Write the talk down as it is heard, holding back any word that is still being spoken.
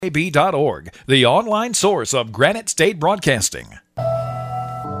WAB.org, the online source of Granite State Broadcasting.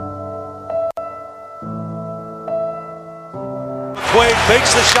 Quaid fakes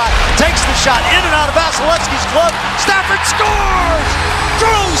the shot, takes the shot, in and out of Vasilevsky's glove. Stafford scores!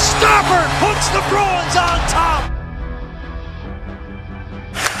 Drew Stafford puts the Bruins on top.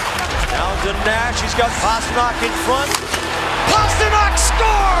 Down to Nash, he's got Pasternak in front. Pasternak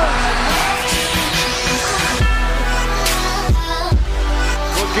scores!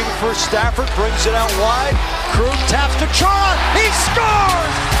 Looking for Stafford, brings it out wide. Krug taps to Chara, he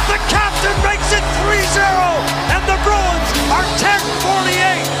scores! The captain makes it 3-0, and the Bruins are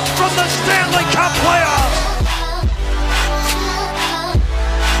 10-48 from the Stanley Cup playoffs.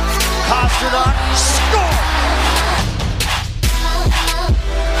 Pasternak scores!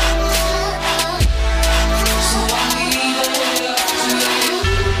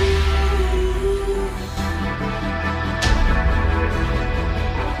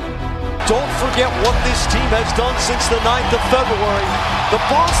 Don't forget what this team has done since the 9th of February. The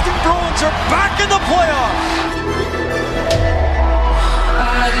Boston Bruins are back in the playoffs.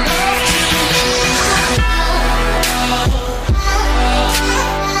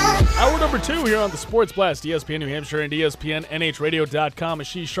 Hour number 2 here on the Sports Blast, ESPN New Hampshire and ESPNNHradio.com.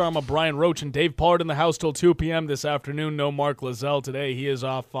 Ashish Sharma, Brian Roach, and Dave Pollard in the house till 2 p.m. this afternoon. No Mark Lazell today. He is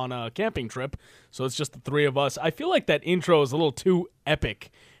off on a camping trip, so it's just the three of us. I feel like that intro is a little too epic.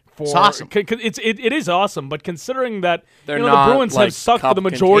 It's awesome. It is awesome, but considering that the Bruins have sucked for the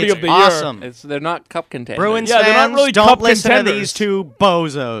majority of the year. They're not cup contenders. Bruins fans, they're not really don't cup listen contenders. to these two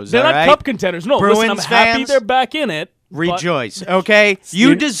bozos. They're not right? cup contenders. No, Bruins listen, I'm happy fans, they're back in it. Rejoice, okay?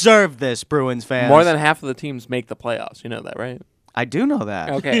 You deserve this, Bruins fans. More than half of the teams make the playoffs. You know that, right? I do know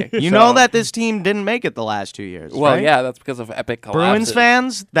that. Okay. You know that this team didn't make it the last 2 years, Well, right? yeah, that's because of epic collapses. Bruins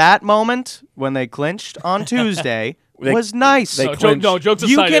fans, that moment when they clinched on Tuesday was nice. Jokes aside,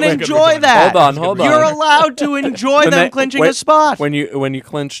 you can it was enjoy good. that. Hold on. You're allowed to enjoy them clinching a spot. When you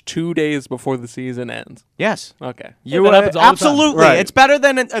clinch 2 days before the season ends. Yes. Okay. You that happens all the time. absolutely. Right. It's better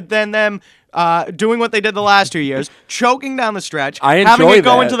than them doing what they did the last 2 years, choking down the stretch, I having enjoy it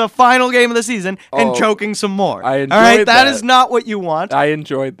go that. into the final game of the season, and choking some more. I enjoyed all right, that that. is not what you want. I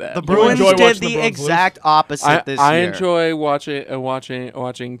enjoyed that. The Bruins enjoy did watching the the Bruins exact opposite this I year. enjoy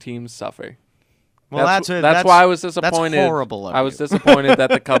watching teams suffer. Well, that's why I was disappointed. That's horrible of I was you. disappointed that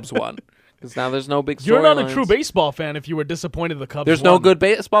the Cubs won. Because now there's no big storylines. You're not a true baseball fan if you were disappointed the Cubs There's won. no good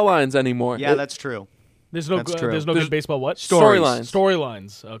baseball lines anymore. Yeah, that's true. There's no That's true. good baseball what? Storylines.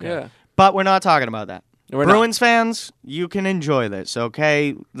 Storylines. Okay. Yeah. But we're not talking about that. We're Bruins fans, you can enjoy this,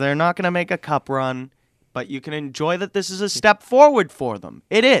 okay? They're not going to make a cup run, but you can enjoy that this is a step forward for them.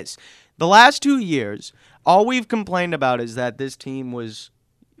 It is. The last 2 years, all we've complained about is that this team was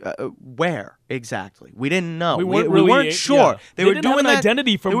where exactly? We didn't know. We We weren't weren't sure. yeah. They They were didn't doing have an that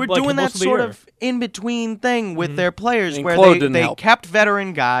identity from, They were like, doing most that of the sort year. of in between thing with their players, And where Claude didn't they help. kept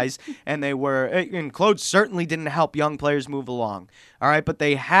veteran guys, and they were. And Claude certainly didn't help young players move along. All right, but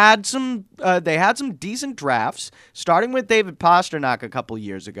they had some. They had some decent drafts, starting with David Pasternak a couple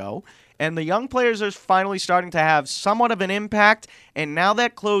years ago. And the young players are finally starting to have somewhat of an impact. And now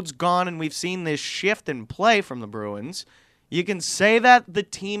that Claude's gone and we've seen this shift in play from the Bruins, you can say that the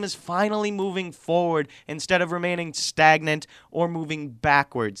team is finally moving forward instead of remaining stagnant or moving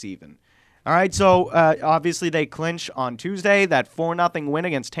backwards even. All right, so obviously they clinch on Tuesday, that 4-0 win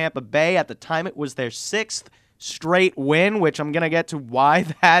against Tampa Bay. At the time, it was their 6th straight win, which I'm going to get to why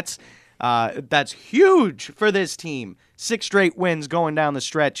that's huge for this team. 6 straight wins going down the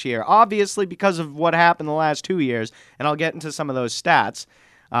stretch here. Obviously because of what happened the last 2 years, and I'll get into some of those stats.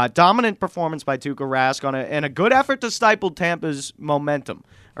 Dominant performance by Tuukka Rask and a good effort to stifle Tampa's momentum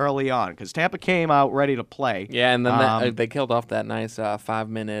early on, because Tampa came out ready to play. Yeah, and then they killed off that nice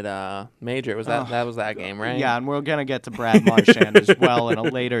 5-minute major. That was that game, right? Yeah, and we're gonna get to Brad Marchand as well in a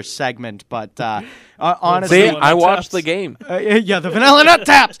later segment. But honestly, See, I watched the game. yeah, the vanilla nut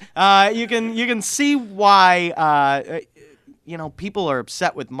taps. You can see why people are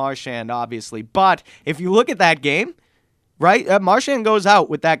upset with Marchand, obviously. But if you look at that game. Right? Marchand goes out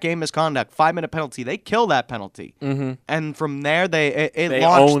with that game misconduct, 5-minute penalty. They kill that penalty. Mm-hmm. And from there, they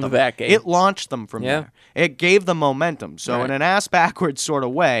launched owned them. That game. It launched them from there. It gave them momentum. So Right. in an ass-backwards sort of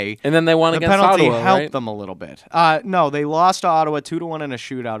way, And then they won the against penalty Ottawa, helped right? them a little bit. No, they lost to Ottawa 2-1 in a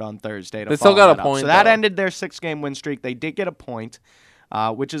shootout on Thursday. They still got a point, So that though. ended their 6-game win streak. They did get a point.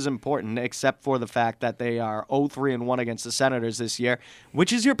 Which is important, except for the fact that they are 0-3-1 against the Senators this year,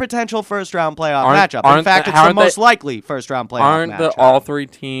 which is your potential first-round playoff matchup. In fact, it's the most likely first-round playoff matchup. Aren't all 3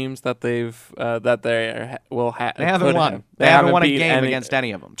 teams that they They haven't won. They haven't won a beat game against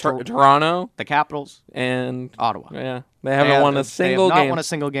any of them. Toronto, the Capitals, and Ottawa. Yeah, they haven't won a single game. They have not won a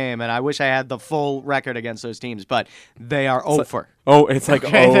single game, and I wish I had the full record against those teams, but they are over. It's like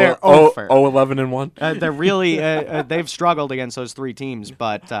they're over. 11-1. They're really they've struggled against those three teams,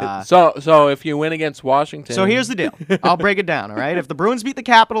 but so if you win against Washington, so here's the deal. I'll break it down. All right, if the Bruins beat the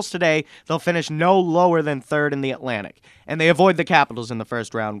Capitals today, they'll finish no lower than third in the Atlantic, and they avoid the Capitals in the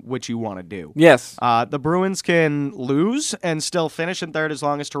first round, which you want to do. Yes. The Bruins can lose and still finish in third as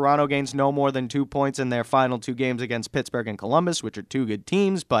long as Toronto gains no more than 2 points in their final two games against Pittsburgh and Columbus, which are two good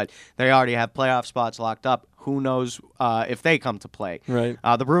teams, but they already have playoff spots locked up. Who knows if they come to play. Right.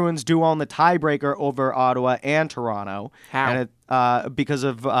 The Bruins do own the tiebreaker over Ottawa and Toronto. How? And because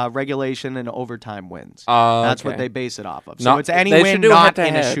of regulation and overtime wins. That's what they base it off of. So it's any win not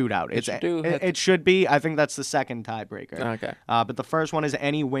in a shootout. It should be. I think that's the second tiebreaker. Okay. But the first one is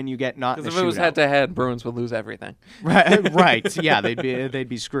any win you get not in a shootout. Because if it was head-to-head, Bruins would lose everything. Right. Yeah, they'd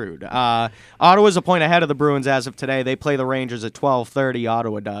be screwed. Ottawa's a point ahead of the Bruins as of today. They play the Rangers at 12:30.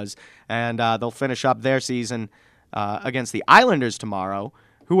 Ottawa does. And they'll finish up their season against the Islanders tomorrow,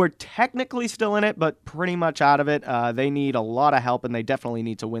 who are technically still in it, but pretty much out of it. They need a lot of help, and they definitely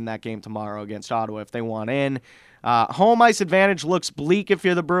need to win that game tomorrow against Ottawa if they want in. Home ice advantage looks bleak if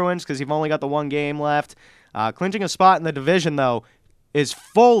you're the Bruins because you've only got the one game left. Clinching a spot in the division, though, is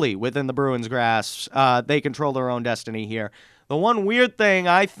fully within the Bruins' grasp. They control their own destiny here. The one weird thing,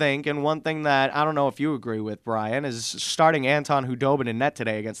 I think, and one thing that I don't know if you agree with, Brian, is starting Anton Khudobin in net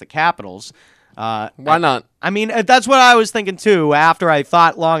today against the Capitals. Why not? I mean, that's what I was thinking, too, after I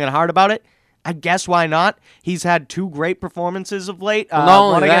thought long and hard about it. I guess why not? He's had two great performances of late.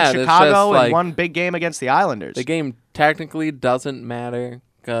 One against Chicago and one big game against the Islanders. The game technically doesn't matter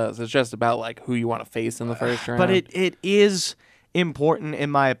because it's just about like who you want to face in the first round. But it is important,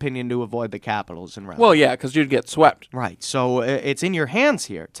 in my opinion, to avoid the Capitals in round. Well, yeah, because you'd get swept. Right, so it's in your hands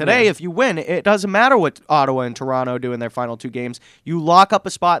here. Today, if you win, it doesn't matter what Ottawa and Toronto do in their final two games. You lock up a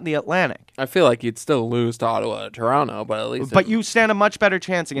spot in the Atlantic. I feel like you'd still lose to Ottawa or Toronto, but at least... But you stand a much better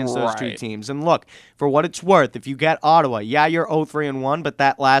chance against those two teams. And look, for what it's worth, if you get Ottawa, yeah, you're 0-3-1, but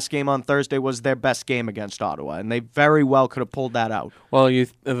that last game on Thursday was their best game against Ottawa, and they very well could have pulled that out. Well,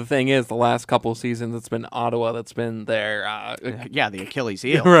 the thing is, the last couple seasons, it's been Ottawa that's been their... the Achilles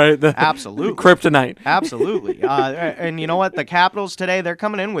heel. Right. Absolutely. Kryptonite. Absolutely. And you know what? The Capitals today, they're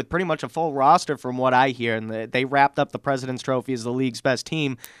coming in with pretty much a full roster from what I hear, and they wrapped up the President's Trophy as the league's best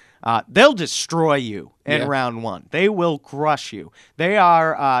team. They'll destroy you in round one. They will crush you. They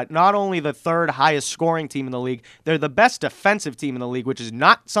are not only the third highest scoring team in the league, they're the best defensive team in the league, which is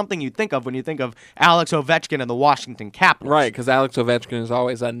not something you think of when you think of Alex Ovechkin and the Washington Capitals. Right, because Alex Ovechkin is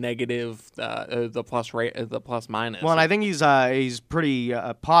always a negative, the plus minus. Well, and I think he's pretty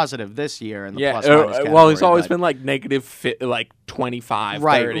positive this year in the plus minus category. Well, he's always been like negative, like 25,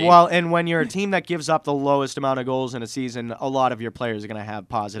 right. 30. Well, and when you're a team that gives up the lowest amount of goals in a season, a lot of your players are going to have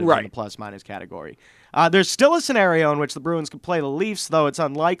positives in the plus minus category. There's still a scenario in which the Bruins could play the Leafs, though it's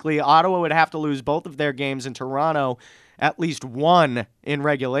unlikely. Ottawa would have to lose both of their games in Toronto, at least one in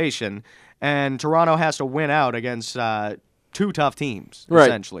regulation, and Toronto has to win out against two tough teams,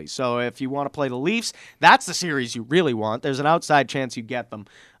 essentially. So if you want to play the Leafs, that's the series you really want. There's an outside chance you get them,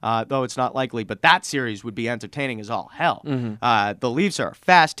 though it's not likely. But that series would be entertaining as all hell. Mm-hmm. The Leafs are a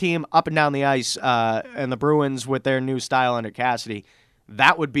fast team up and down the ice, and the Bruins, with their new style under Cassidy,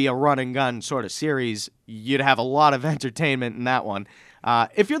 that would be a run-and-gun sort of series. You'd have a lot of entertainment in that one.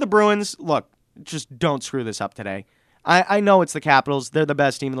 If you're the Bruins, look, just don't screw this up today. I know it's the Capitals. They're the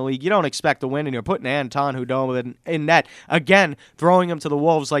best team in the league. You don't expect to win, and you're putting Anton Khudobin in net. Again, throwing him to the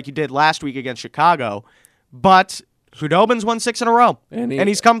Wolves like you did last week against Chicago. But Khudobin's won 6 in a row, and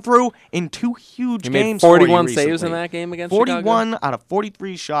he's come through in two huge games. He made 41 saves in that game against 41 Chicago? out of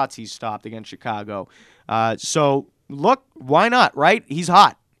 43 shots he's stopped against Chicago. So, look, why not, right? He's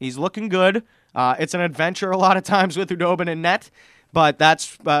hot. He's looking good. It's an adventure a lot of times with Khudobin in net. But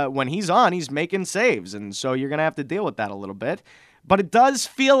that's when he's on, he's making saves, and so you're going to have to deal with that a little bit. But it does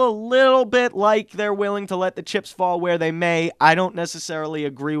feel a little bit like they're willing to let the chips fall where they may. I don't necessarily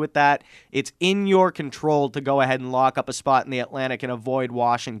agree with that. It's in your control to go ahead and lock up a spot in the Atlantic and avoid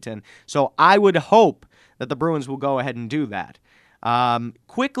Washington. So I would hope that the Bruins will go ahead and do that.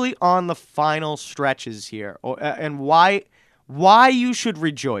 Quickly on the final stretches here, and why you should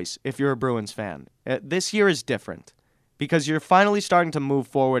rejoice if you're a Bruins fan. This year is different, because you're finally starting to move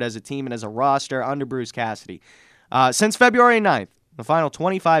forward as a team and as a roster under Bruce Cassidy. Since February 9th, the final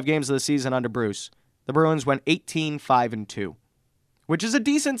 25 games of the season under Bruce, the Bruins went 18-5-2, which is a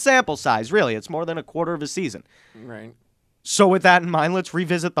decent sample size, really. It's more than a quarter of a season. Right. So with that in mind, let's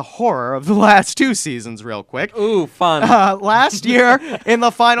revisit the horror of the last 2 seasons real quick. Ooh, fun. Last year in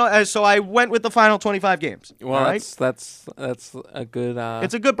the final, so I went with the final 25 games. Well, right? that's a good.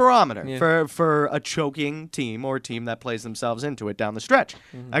 It's a good barometer for a choking team or a team that plays themselves into it down the stretch.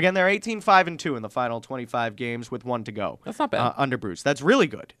 Mm-hmm. Again, they're 18-5-2 in the final 25 games with 1 to go. That's not bad. Under Bruce. That's really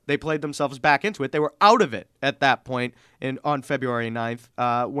good. They played themselves back into it. They were out of it at that point on February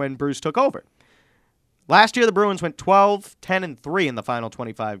 9th when Bruce took over. Last year, the Bruins went 12-10-3 in the final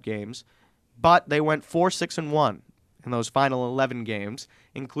 25 games, but they went 4-6-1 in those final 11 games,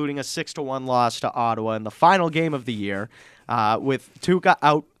 including a 6-1 loss to Ottawa in the final game of the year, with Tuukka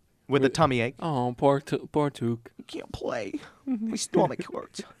out with a tummy ache. Oh, poor Tuukka. He can't play. My stomach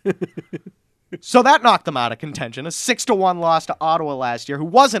hurts. So that knocked them out of contention. A 6-1 loss to Ottawa last year, who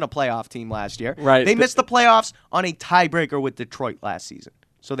wasn't a playoff team last year. Right. They missed the playoffs on a tiebreaker with Detroit last season.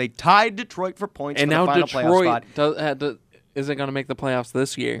 So they tied Detroit for points And for now the final playoff spot. Isn't going to make the playoffs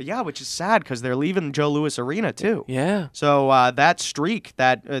this year. Yeah, which is sad because they're leaving Joe Louis Arena too. Yeah. So that streak,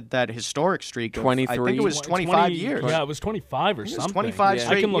 that historic streak, of, 23? I think it was 25 years. Yeah, it was 25 or something. 25 I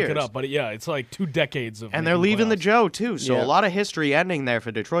straight can look it years. up, but yeah, it's like 2 decades of. And they're making leaving the playoffs. Joe too. So Yeah. a lot of history ending there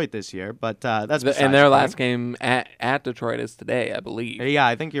for Detroit this year. But that's besides And their the last point. game at Detroit is today, I believe. Yeah,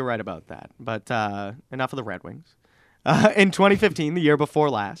 I think you're right about that. But enough of the Red Wings. In 2015, the year before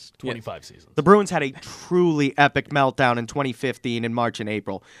last, 25 seasons. the Bruins had a truly epic meltdown in 2015 in March and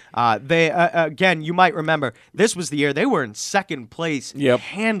April. They again, you might remember, this was the year they were in second place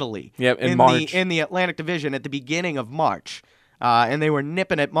handily in March. in the Atlantic Division at the beginning of March. And they were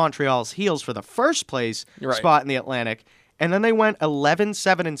nipping at Montreal's heels for the first place spot in the Atlantic. And then they went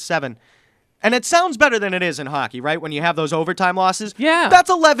 11-7-7. And it sounds better than it is in hockey, right? When you have those overtime losses. Yeah. That's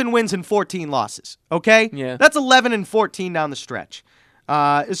 11 wins and 14 losses, okay? Yeah. That's 11 and 14 down the stretch.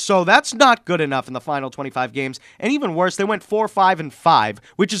 So that's not good enough in the final 25 games. And even worse, they went 4-5-5,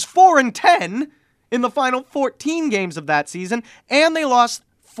 which is 4-10 in the final 14 games of that season. And they lost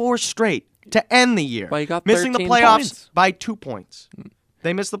 4 straight to end the year, But you got missing the 13 playoffs points. by 2 points.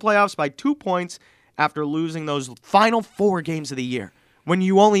 They missed the playoffs by 2 points after losing those final 4 games of the year, when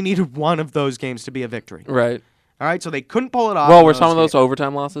you only needed one of those games to be a victory. Right. All right, so they couldn't pull it off. Well, in were some of those games.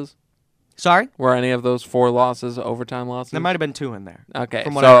 overtime losses? Sorry? Were any of those 4 losses overtime losses? There might have been 2 in there. Okay,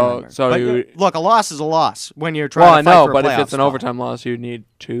 from what I remember. so But, you- look, a loss is a loss when you're trying Well, I to fight know, for a but if playoff it's an spot. overtime loss, you need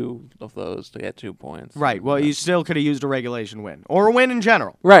 2 of those to get 2 points. Right, well, you still could have used a regulation win. Or a win in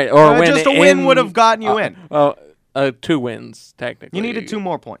general. Right, or a win. Just a win would have gotten you in. 2 wins, technically. You needed 2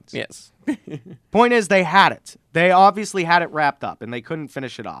 more points. Yes. Point is, they had it. They obviously had it wrapped up, and they couldn't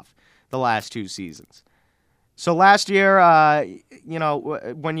finish it off the last 2 seasons. So last year,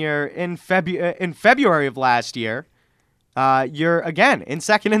 when you're in February of last year, you're again in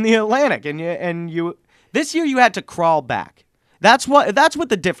second in the Atlantic, and you this year you had to crawl back. That's what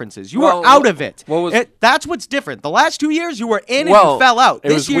the difference is. You were out of it. That's what's different. The last 2 years you were in and you fell out.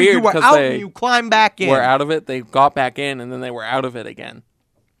 This year you were out and you climbed back in. Were out of it. They got back in, and then they were out of it again.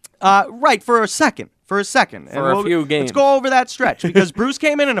 Right, for a second. For a few games. Let's go over that stretch, because Bruce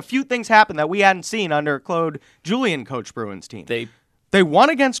came in and a few things happened that we hadn't seen under Claude Julien coach Bruins team. They won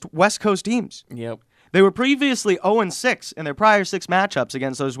against West Coast teams. Yep. They were previously 0-6 in their prior 6 matchups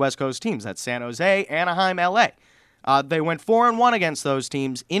against those West Coast teams. That's San Jose, Anaheim, LA. They went 4-1 against those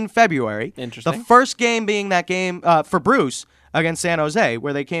teams in February. Interesting. The first game being that game for Bruce against San Jose,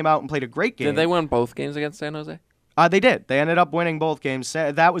 where they came out and played a great game. Did they win both games against San Jose? They did. They ended up winning both games.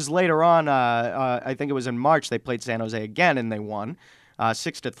 That was later on. I think it was in March. They played San Jose again, and they won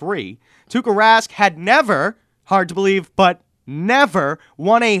 6-3. Tuukka Rask had never, hard to believe, but never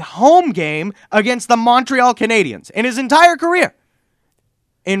won a home game against the Montreal Canadiens in his entire career.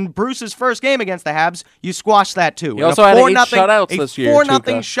 In Bruce's first game against the Habs, you squashed that too. He also had 8 shutouts this year. 4-0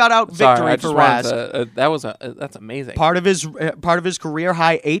 shutout victory for Rask. That's amazing. Part of his career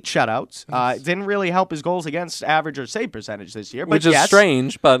high 8 shutouts. It didn't really help his goals against average or save percentage this year, which is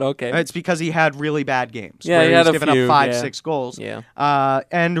strange, but okay. It's because he had really bad games. Yeah, where he had was a giving few, up 5-6 goals. Yeah.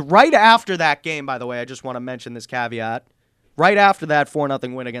 And right after that game, by the way, I just want to mention this caveat. Right after that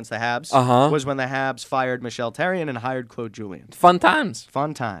 4-0 win against the Habs was when the Habs fired Michel Therrien and hired Claude Julien. Fun times.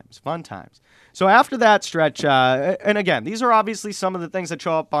 Fun times. So after that stretch, and again, these are obviously some of the things that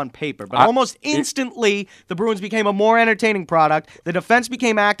show up on paper, but almost instantly, the Bruins became a more entertaining product. The defense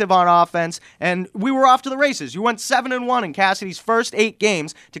became active on offense, and we were off to the races. You went 7-1 in Cassidy's first 8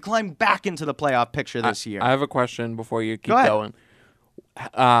 games to climb back into the playoff picture this year. I have a question before you keep Go going.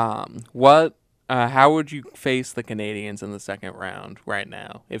 How would you face the Canadiens in the second round right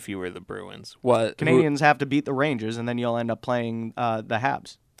now if you were the Bruins? Canadiens have to beat the Rangers, and then you'll end up playing the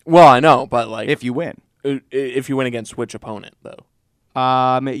Habs. Well, I know, but if you win. If you win against which opponent, though?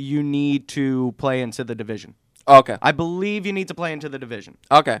 You need to play into the division. Okay. I believe you need to play into the division.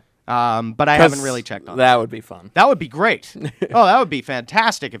 Okay. But I haven't really checked on that. That would be fun. That would be great. Oh, that would be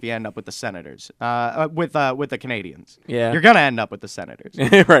fantastic if you end up with the Senators, with the Canadians. Yeah. You're going to end up with the Senators.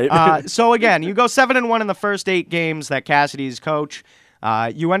 Right. So, again, you go 7-1 in the first 8 games that Cassidy's coach.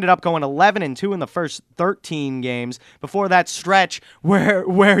 You ended up going 11-2 in the first 13 games before that stretch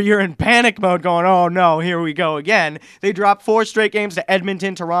where you're in panic mode going, oh no, here we go again. They dropped 4 straight games to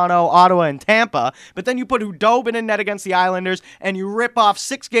Edmonton, Toronto, Ottawa, and Tampa, but then you put Hudobin in net against the Islanders, and you rip off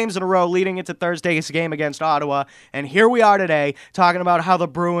 6 games in a row leading into Thursday's game against Ottawa, and here we are today talking about how the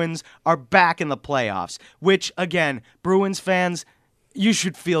Bruins are back in the playoffs, which, again, Bruins fans, you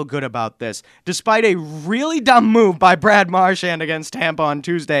should feel good about this. Despite a really dumb move by Brad Marchand against Tampa on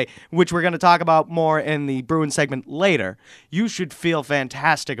Tuesday, which we're going to talk about more in the Bruins segment later, you should feel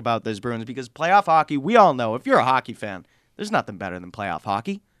fantastic about this, Bruins, because playoff hockey, we all know, if you're a hockey fan, there's nothing better than playoff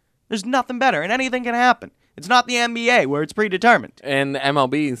hockey. There's nothing better, and anything can happen. It's not the NBA where it's predetermined. And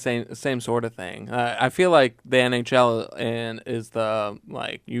MLB, same sort of thing. I feel like the NHL is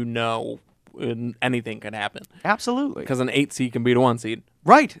the, anything could happen. Absolutely. Because an 8 seed can beat a 1 seed.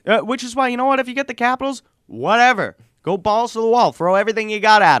 Right. Which is why, you know what? If you get the Capitals, whatever. Go balls to the wall. Throw everything you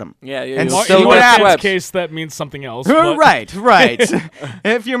got at them. Yeah. And in Marchand's case, that means something else. Right.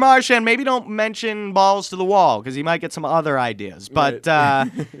 If you're Marchand, maybe don't mention balls to the wall because he might get some other ideas. But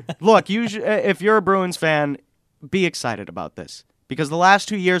look, if you're a Bruins fan, be excited about this. Because the last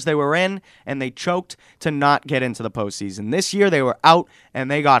 2 years they were in, and they choked to not get into the postseason. This year they were out,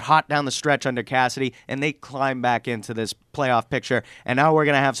 and they got hot down the stretch under Cassidy, and they climbed back into this playoff picture. And now we're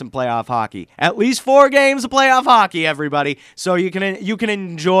going to have some playoff hockey. At least 4 games of playoff hockey, everybody. So you can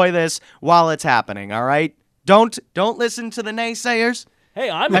enjoy this while it's happening, all right? Don't listen to the naysayers. Hey,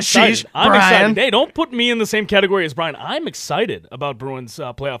 I'm excited. I'm excited. Hey, don't put me in the same category as Brian. I'm excited about Bruins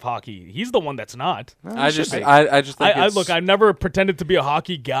playoff hockey. He's the one that's not. I just think look, I've never pretended to be a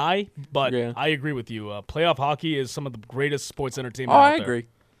hockey guy, but I agree with you. Playoff hockey is some of the greatest sports entertainment out there. I agree.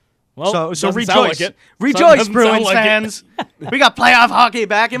 Well, so rejoice. Rejoice, Bruins fans. We got playoff hockey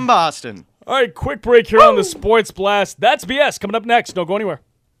back in Boston. All right, quick break here on the Sports Blast. That's BS. Coming up next. Don't go anywhere.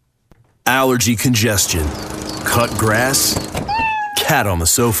 Allergy congestion. Cut grass. Cat on the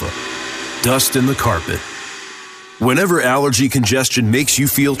sofa. Dust in the carpet. Whenever allergy congestion makes you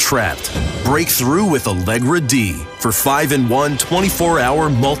feel trapped, break through with Allegra D for 5-in-1 24-hour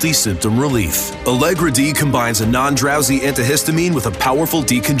multi-symptom relief. Allegra D combines a non-drowsy antihistamine with a powerful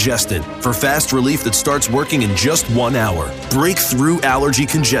decongestant for fast relief that starts working in just 1 hour. Break through allergy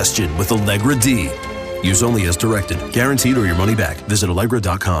congestion with Allegra D. Use only as directed. Guaranteed or your money back. Visit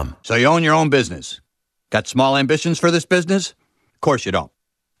Allegra.com. So you own your own business. Got small ambitions for this business? Of course you don't.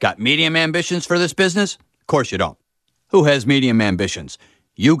 Got medium ambitions for this business? Of course you don't. Who has medium ambitions?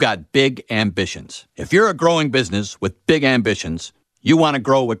 You got big ambitions. If you're a growing business with big ambitions, you want to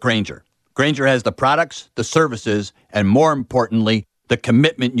grow with Grainger. Grainger has the products, the services, and more importantly, the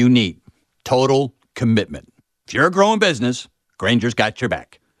commitment you need. Total commitment. If you're a growing business, Grainger's got your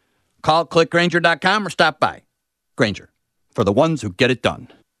back. Call clickgrainger.com or stop by. Grainger, for the ones who get it done.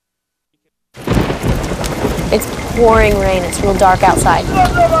 It's pouring rain. It's real dark outside.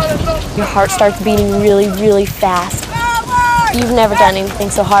 Your heart starts beating really, really fast. You've never done anything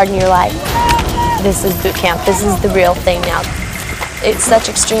so hard in your life. This is boot camp. This is the real thing now. It's such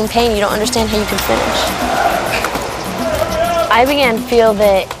extreme pain, you don't understand how you can finish. I began to feel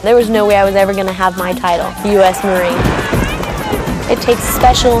that there was no way I was ever going to have my title, U.S. Marine. It takes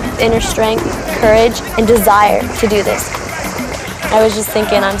special inner strength, courage, and desire to do this. I was just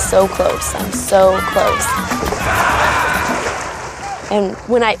thinking, I'm so close. I'm so close. And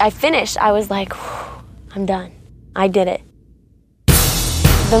when I finished, I was like, I'm done. I did it.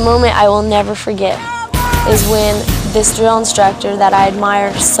 The moment I will never forget is when this drill instructor that I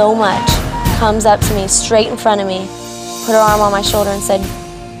admire so much comes up to me straight in front of me, put her arm on my shoulder and said,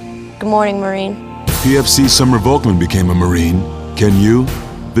 "Good morning, Marine." PFC Summer Volkman became a Marine. Can you?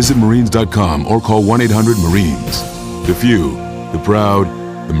 Visit Marines.com or call 1-800-MARINES. The few, the proud,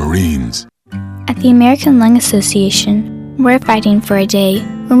 the Marines. At the American Lung Association, we're fighting for a day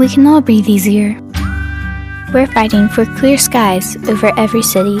when we can all breathe easier. We're fighting for clear skies over every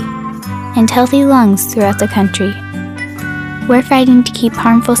city and healthy lungs throughout the country. We're fighting to keep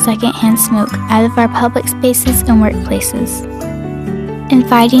harmful secondhand smoke out of our public spaces and workplaces. And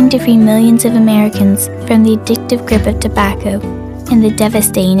fighting to free millions of Americans from the addictive grip of tobacco and the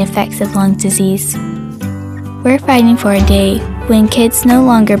devastating effects of lung disease. We're fighting for a day when kids no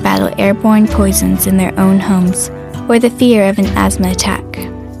longer battle airborne poisons in their own homes or the fear of an asthma attack.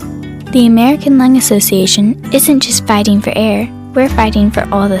 The American Lung Association isn't just fighting for air, we're fighting for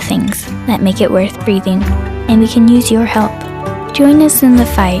all the things that make it worth breathing, and we can use your help. Join us in the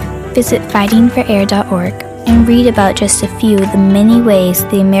fight. Visit fightingforair.org and read about just a few of the many ways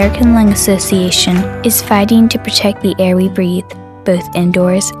the American Lung Association is fighting to protect the air we breathe, both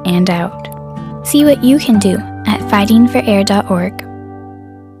indoors and out. See what you can do at fightingforair.org.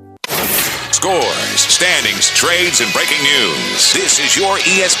 Scores, standings, trades, and breaking news. This is your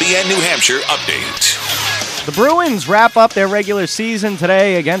ESPN New Hampshire update. The Bruins wrap up their regular season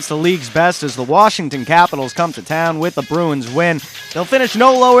today against the league's best as the Washington Capitals come to town with the Bruins win. They'll finish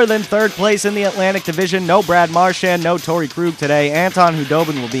no lower than third place in the Atlantic Division. No Brad Marchand, no Torrey Krug today. Anton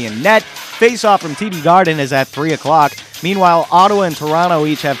Hudobin will be in net. Face-off from TD Garden is at 3 o'clock. Meanwhile, Ottawa and Toronto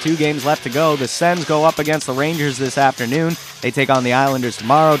each have 2 games left to go. The Sens go up against the Rangers this afternoon. They take on the Islanders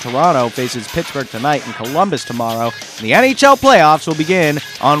tomorrow. Toronto faces Pittsburgh tonight and Columbus tomorrow. And the NHL playoffs will begin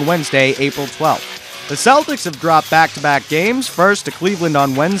on Wednesday, April 12th. The Celtics have dropped back-to-back games, first to Cleveland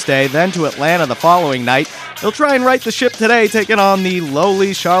on Wednesday, then to Atlanta the following night. They'll try and right the ship today, taking on the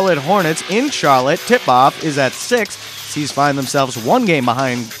lowly Charlotte Hornets in Charlotte. Tip-off is at 6. Seas find themselves 1 game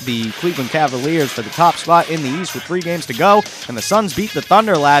behind the Cleveland Cavaliers for the top spot in the East with 3 games to go, and the Suns beat the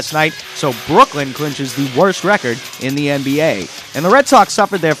Thunder last night, so Brooklyn clinches the worst record in the NBA. And the Red Sox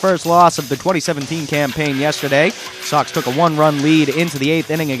suffered their first loss of the 2017 campaign yesterday. Sox took a 1-run lead into the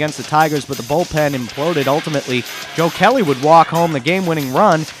 8th inning against the Tigers, but the bullpen imploded. Ultimately, Joe Kelly would walk home the game-winning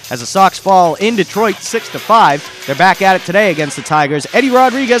run as the Sox fall in Detroit 6-5. They're back at it today against the Tigers. Eddie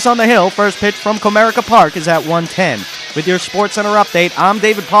Rodriguez on the hill. First pitch from Comerica Park is at 1:10. With your SportsCenter update, I'm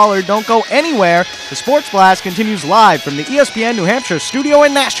David Pollard. Don't go anywhere. The Sports Blast continues live from the ESPN New Hampshire studio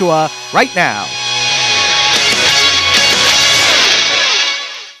in Nashua right now.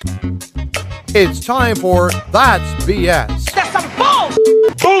 It's time for That's BS. That's some bull!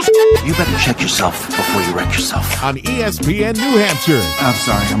 You better check yourself before you wreck yourself. On ESPN New Hampshire. I'm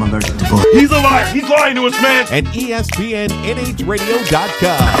sorry, I'm allergic to bull. He's a liar. He's lying to us, man. And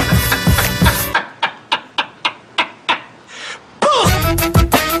ESPNNHradio.com.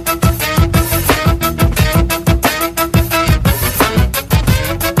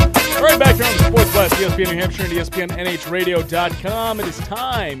 Back here on the Sports Blast, ESPN New Hampshire and ESPNNHradio.com. It is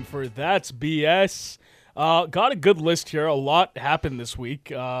time for That's BS. Got a good list here. A lot happened this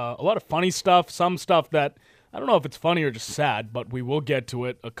week. A lot of funny stuff, some stuff that I don't know if it's funny or just sad, but we will get to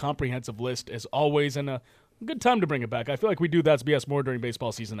it. A comprehensive list as always, and a good time to bring it back. I feel like we do That's BS more during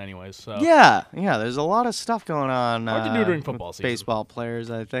baseball season anyways. So. Yeah, there's a lot of stuff going on. Hard to do during football season. Baseball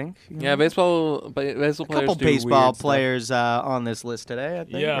players, I think. Yeah, baseball players do couple baseball players on this list today, I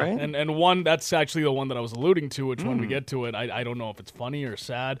think, right? and one, that's actually the one that I was alluding to, which when we get to it, I don't know if it's funny or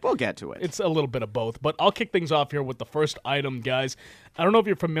sad. We'll get to it. It's a little bit of both, but I'll kick things off here with the first item, guys. I don't know if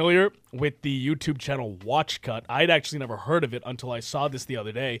you're familiar with the YouTube channel Watch Cut. I'd actually never heard of it until I saw this the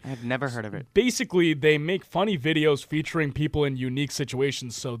other day. I've never heard of it. Basically, they make funny videos featuring people in unique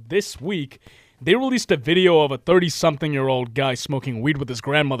situations. So this week, they released a video of a 30-something-year-old guy smoking weed with his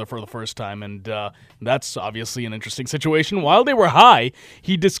grandmother for the first time, and that's obviously an interesting situation. While they were high,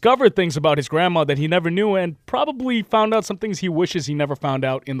 he discovered things about his grandma that he never knew and probably found out some things he wishes he never found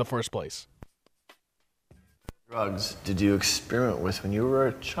out in the first place. Drugs did you experiment with when you were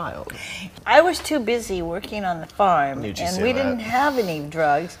a child? I was too busy working on the farm, and we didn't have any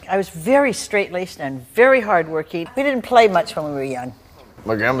drugs. I was very straight-laced and very hardworking. We didn't play much when we were young.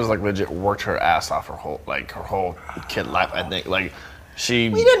 My grandma's like legit worked her ass off her whole kid life. I think we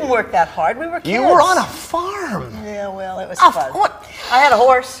didn't work that hard. We were kids. You were on a farm. Yeah, well, it was fun. What? I had a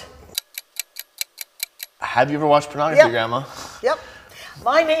horse. Have you ever watched pornography, Grandma? Yep.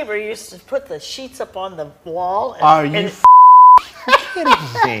 My neighbor used to put the sheets up on the wall. Are you kidding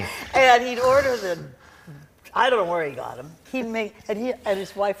me? And he'd order I don't know where he got them. He'd make, and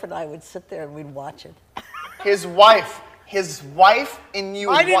his wife and I would sit there and we'd watch it. His wife and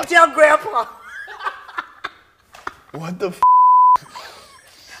you. I didn't tell Grandpa. What the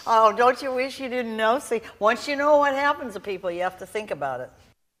Oh, don't you wish you didn't know? See, once you know what happens to people, you have to think about it.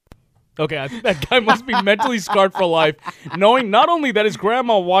 Okay, I think that guy must be mentally scarred for life, knowing not only that his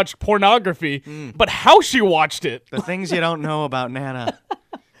grandma watched pornography, but how she watched it. The things you don't know about Nana.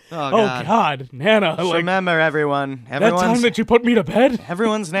 Oh, God, Nana. Just remember, everyone. That time that you put me to bed?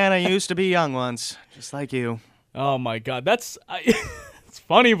 Everyone's Nana used to be young once, just like you. Oh, my God. It's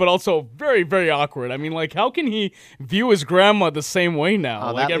funny, but also very, very awkward. I mean, how can he view his grandma the same way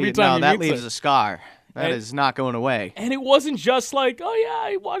now? That leaves a scar. That is not going away. And it wasn't just like, oh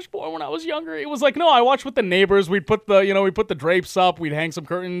yeah, I watched porn when I was younger. It was like, no, I watched with the neighbors. We'd put the drapes up, we'd hang some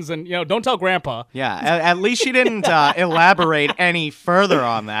curtains, and don't tell Grandpa. Yeah, at least she didn't elaborate any further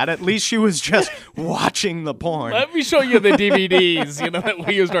on that. At least she was just watching the porn. Let me show you the DVDs, that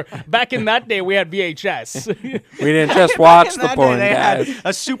we used. Back in that day, we had VHS. We didn't just watch the porn, they guys. had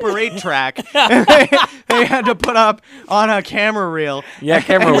a Super 8 track. They had to put up on a camera reel. Yeah,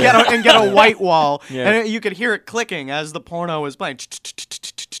 camera reel. And get a white wall. Yeah. And you could hear it clicking as the porno was playing.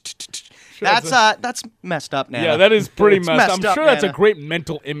 That's messed up now. Yeah, that is pretty It's messed up. I'm up, sure that's a Nana. great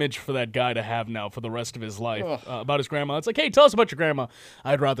mental image for that guy to have now for the rest of his life about his grandma. It's like, hey, tell us about your grandma.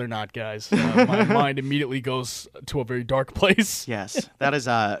 I'd rather not, guys. My mind immediately goes to a very dark place. Yes, that is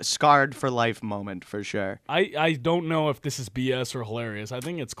a scarred for life moment for sure. I don't know if this is BS or hilarious. I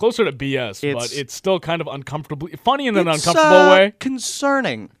think it's closer to BS, but it's still kind of uncomfortably funny in an uncomfortable way.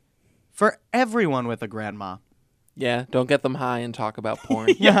 Concerning for everyone with a grandma. Yeah, don't get them high and talk about porn.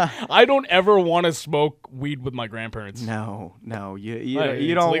 Yeah, I don't ever want to smoke weed with my grandparents. No, you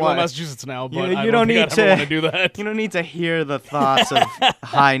It's don't legal want in Massachusetts now, but you I don't don't need think I'd ever want to do that. You don't need to hear the thoughts of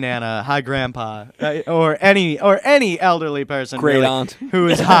hi Nana, hi Grandpa, or any elderly person Great really, aunt who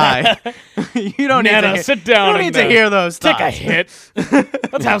is high. You don't Nana, need to sit down. You don't need to hear those Take thoughts. a hit.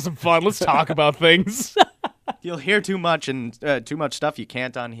 Let's have some fun. Let's talk about things. You'll hear too much and too much stuff you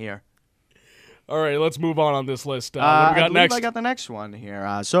can't unhear. All right, let's move on this list. What do we I got believe next? I got the next one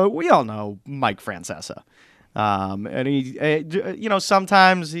here. So we all know Mike Francesa, and he,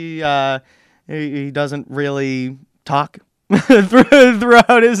 sometimes he doesn't really talk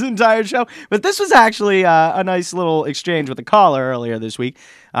throughout his entire show. But this was actually a nice little exchange with a caller earlier this week.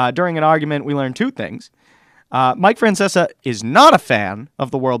 During an argument, we learned two things. Mike Francesa is not a fan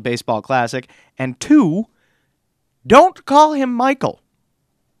of the World Baseball Classic, and two, don't call him Michael.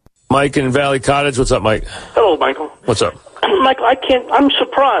 Mike in Valley Cottage. What's up, Mike? Hello, Michael. What's up? Michael, I'm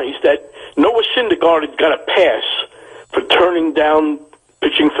surprised that Noah Syndergaard got a pass for turning down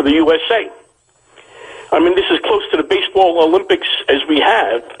pitching for the USA. I mean, this is close to the baseball Olympics as we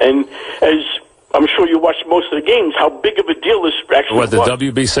have, and as I'm sure you watched most of the games, how big of a deal this actually was. What,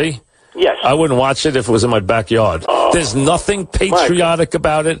 the WBC? Yes. I wouldn't watch it if it was in my backyard. There's nothing patriotic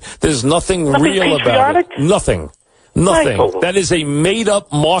about it. There's nothing real about it. Nothing. Michael. That is a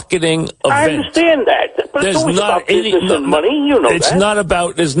made-up marketing event. I understand that, but it's always about business and money. You know it's that. not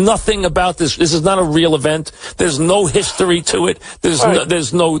about. There's nothing about this. This is not a real event. There's no history to it.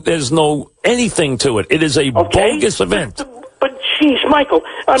 There's no anything to it. It is a bogus event. But geez, Michael.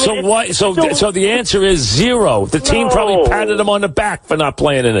 I mean, so why? So the answer is zero. The team probably patted him on the back for not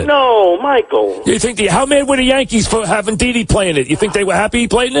playing in it. No, Michael. You think how mad were the Yankees for having Didi playing it? You think they were happy he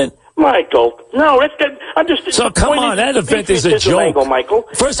played in it? Michael, no, that's good. I'm just. So come on, that event is a joke. Michael.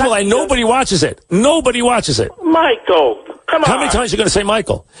 First of all, nobody watches it. Nobody watches it. Michael, come on. How many times are you going to say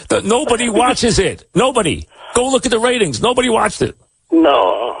Michael? Nobody watches it. Nobody. Go look at the ratings. Nobody watched it.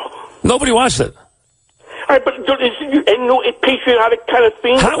 No. Nobody watched it. All right, but it's patriotic kind of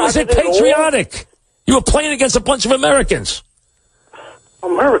thing. How is it patriotic? You were playing against a bunch of Americans.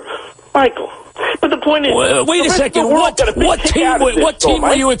 America, Michael. But the point is, wait a second. What team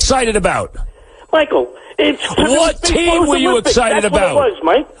were you excited about? Michael, what team were you excited about? What it was,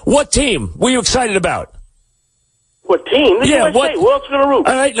 Mike. What team were you excited about? What team? The USA. What else going to root?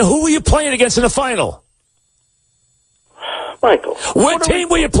 All right, who were you playing against in the final? Michael. What team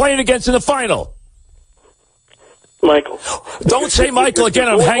were you playing against in the final? Michael. Don't say Michael again.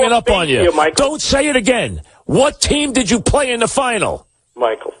 I'm hanging up on you. Don't say it again. What team did you play in the final?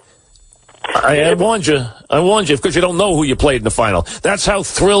 Michael. I warned you. I warned you because you don't know who you played in the final. That's how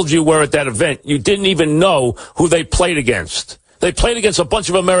thrilled you were at that event. You didn't even know who they played against. They played against a bunch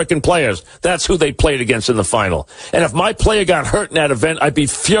of American players. That's who they played against in the final. And if my player got hurt in that event, I'd be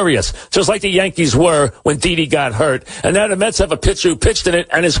furious, just like the Yankees were when Didi got hurt. And now the Mets have a pitcher who pitched in it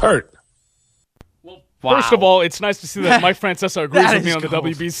and is hurt. Wow. First of all, it's nice to see that Mike Francesa agrees with me on the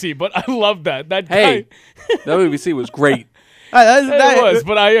WBC, but I love that. Hey, WBC was great. It was,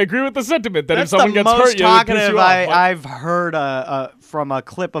 but I agree with the sentiment that if someone gets hurt, you piss you off. I've heard from a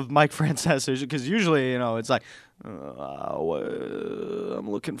clip of Mike Francesa, because usually, it's like, I'm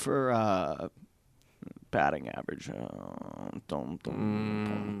looking for batting average.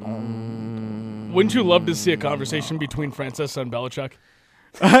 Wouldn't you love to see a conversation between Francesa and Belichick?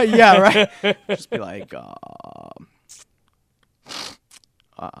 Yeah, right. Just be like,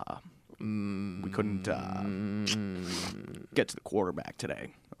 we couldn't get to the quarterback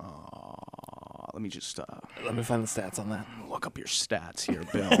today. Let me just let me find the stats on that. Look up your stats here,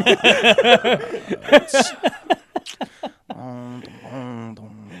 Bill.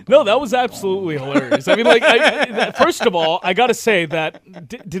 No, that was absolutely hilarious. I mean, first of all, I got to say that,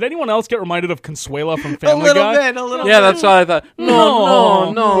 did anyone else get reminded of Consuela from Family Guy? A little bit. Yeah, that's what I thought.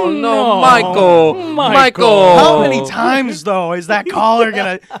 No, Michael. How many times, though, is that caller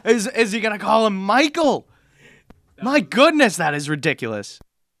going to, is he going to call him Michael? My goodness, that is ridiculous.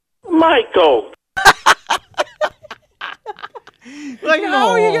 Michael. How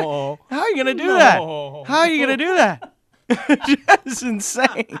are you going to do that? How are you going to do that? That's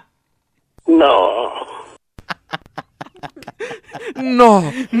insane. No.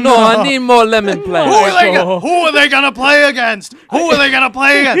 No, I need more lemon players. Who are they going to play against?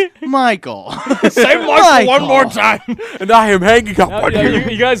 Michael. Say Michael one more time. And I am hanging up on you.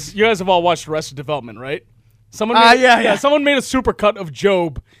 You guys have all watched Arrested Development, right? Someone made a supercut of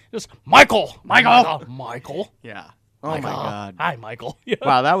Job. Just Michael. Yeah. Oh my God. Hi, Michael. Yeah.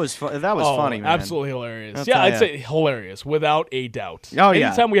 Wow, that was funny, man. Absolutely hilarious. I'd say hilarious, without a doubt. Oh, yeah.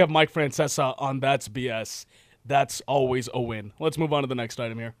 Anytime we have Mike Francesa on That's BS, that's always a win. Let's move on to the next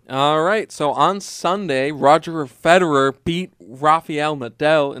item here. All right. So on Sunday, Roger Federer beat Rafael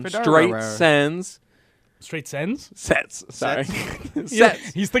Nadal in straight sets. Straight sends? Sets. Sorry. Sets. Yeah,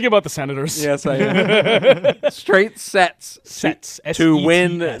 he's thinking about the Senators. Yes, I am. Straight sets. To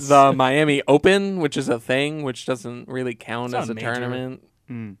win the Miami Open, which is a thing, which doesn't really count as a tournament.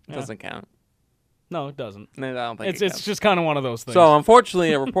 It doesn't count. No, it doesn't. No, I don't think it's just kind of one of those things. So,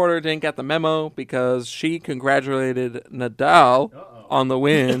 unfortunately, a reporter didn't get the memo because she congratulated Nadal on the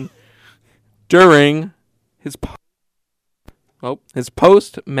win during his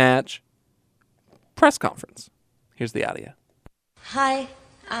post-match press conference. Here's the audio. Hi,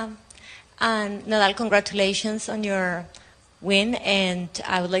 and Nadal, congratulations on your win, and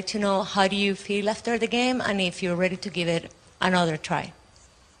I would like to know how do you feel after the game and if you're ready to give it another try.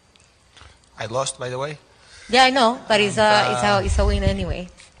 I lost, by the way. Yeah, I know, but it's a win anyway.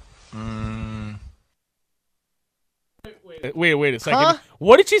 Wait a second. Huh?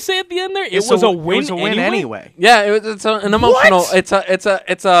 What did she say at the end there? It was a win anyway. Yeah, it's an emotional. What?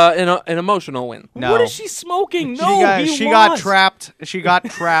 It's an emotional win. No. What is she smoking? She got trapped. She got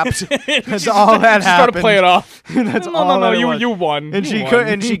trapped. That's all that happened. She started to play it off. That's all. No, you won. And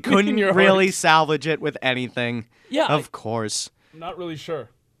she couldn't really salvage it with anything. Yeah, of course. I'm not really sure.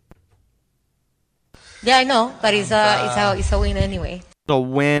 Yeah, I know, but it's a win anyway. The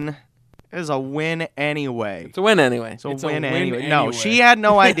win. Is a win anyway. It's a win anyway. It's a win anyway. No, she had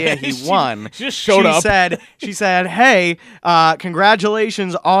no idea he won. She just showed up. She said, hey,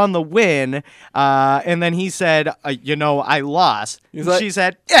 congratulations on the win. And then he said, I lost. She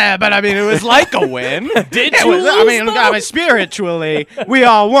said, yeah, but I mean, it was like a win. Did you lose, I mean, spiritually, we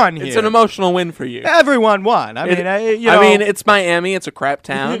all won here. It's an emotional win for you. Everyone won. I mean, it's Miami. It's a crap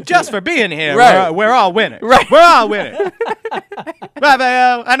town. Just for being here, right. we're all winners. Right. We're all winners.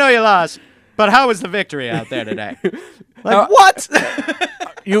 Rafael, I know you lost. But how was the victory out there today? What?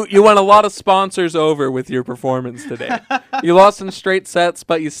 You won a lot of sponsors over with your performance today. You lost in straight sets,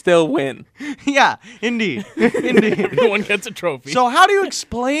 but you still win. Yeah, indeed. Everyone gets a trophy. So how do you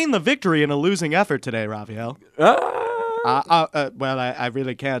explain the victory in a losing effort today, Rafael? Well, I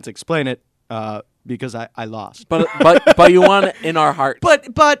really can't explain it because I lost. But you won in our heart.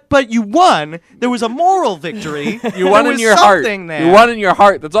 But you won. There was a moral victory. You won in your heart. There. You won in your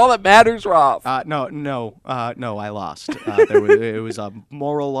heart. That's all that matters, Rob. No, I lost. It was a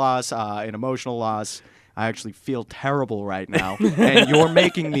moral loss, an emotional loss. I actually feel terrible right now, and you're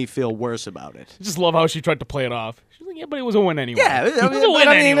making me feel worse about it. I just love how she tried to play it off. She's like, yeah, but it was a win anyway. Yeah, it was a win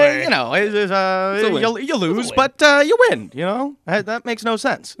anyway. You lose, but you win. That makes no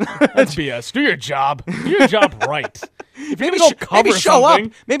sense. That's BS. Do your job. Do your job right. Maybe show up.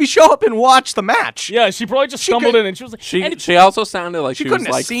 Maybe show up and watch the match. Yeah, she probably just stumbled in and she was like. She also sounded like she was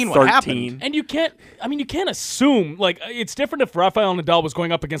like seen 13. What happened. And you can't assume, like, it's different if Rafael Nadal was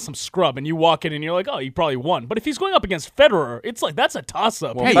going up against some scrub and you walk in and you're like, oh, he probably won. But if he's going up against Federer, it's like that's a toss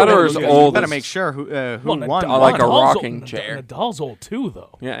up. Well, Federer's old. You better make sure who won. Like a rocking chair. Nadal's old too,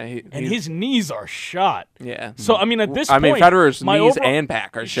 though. Yeah, and his knees are shot. Yeah. So I mean, at this point, Federer's knees and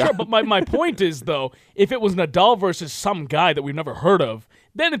back are shot. Sure, but my point is though, if it was Nadal versus some guy that we've never heard of,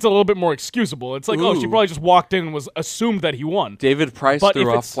 then it's a little bit more excusable. It's like, oh, she probably just walked in and was assumed that he won. David Price threw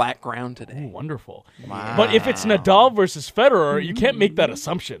off flat ground today. Oh, wonderful. Wow. But if it's Nadal versus Federer, you can't make that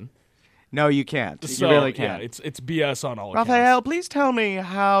assumption. No, you can't. So, you really can't. Yeah, it's BS on all Rafael, accounts. please tell me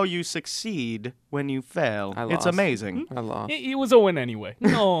how you succeed when you fail. I lost. It's amazing. I lost. It was a win anyway.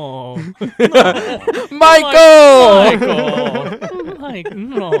 No. Michael!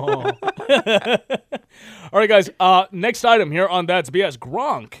 No. All right, guys. Next item here on That's BS.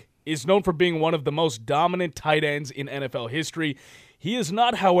 Gronk is known for being one of the most dominant tight ends in NFL history. He is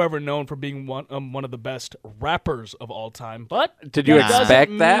not, however, known for being one of the best rappers of all time. But did you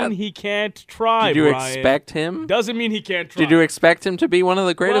expect that? Mean he can't try. Did you Brian. expect him? Doesn't mean he can't try. Did you expect him to be one of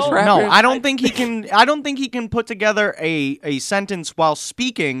the greatest rappers? No, I don't think he can. I don't think he can put together a sentence while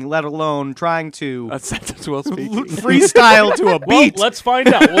speaking, let alone trying to a sentence while speaking. freestyle to a beat. Well, let's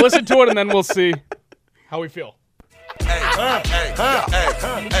find out. We'll listen to it and then we'll see how we feel. Hey,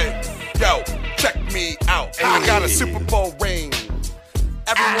 yo, check me out. I got a Super Bowl ring.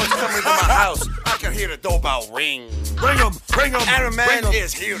 Everyone's coming to my house. I can hear the doorbell ring. Bring him. Aaron Man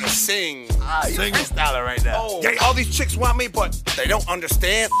is here to sing. Sing freestyler right now. Oh, yeah, all these chicks want me, but they don't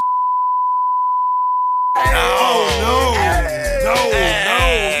understand. No.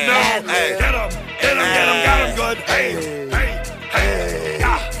 Hey. Get him. Got him good. Hey.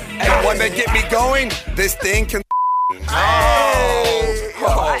 And when they get me going, this thing can. He's lying.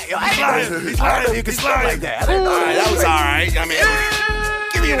 You can slide like that. That was all right. I mean,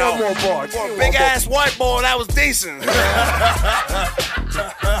 give me one more bar. For a big ass white boy, that was decent. For a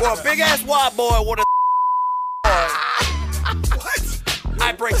big ass white boy with a. What?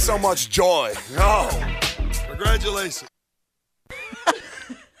 I bring so much joy. Oh, congratulations.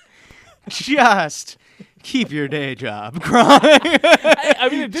 Just keep your day job, Gronk. I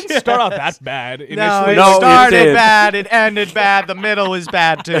mean, it didn't start out that bad initially. No, it started bad. It ended bad. The middle was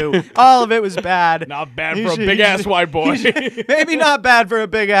bad, too. All of it was bad. Not bad for a big-ass white boy. Maybe not bad for a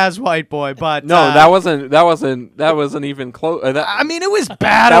big-ass white boy, but... No, that wasn't even close. I mean, it was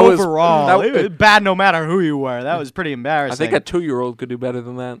bad overall. It was bad no matter who you were. That was pretty embarrassing. I think a 2-year-old could do better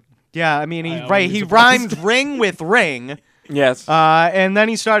than that. Yeah, I mean, he rhymed ring with ring. Yes. And then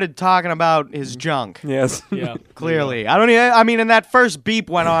he started talking about his junk. Yes. Yeah. Clearly. I mean, and that first beep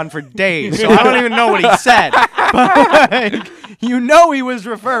went on for days, so I don't even know what he said. But, he was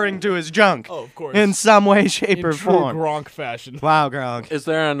referring to his junk. Oh, of course. In some way, shape, or true form. Gronk fashion. Wow, Gronk. Is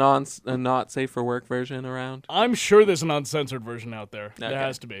there a not safe for work version around? I'm sure there's an uncensored version out there. Okay. There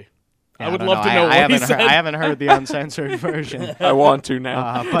has to be. Yeah, I would love to know what he said. I haven't heard the uncensored version. I want to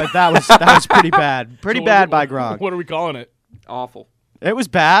now. But that was pretty bad. Pretty bad by Gronk. What are we calling it? Awful. It was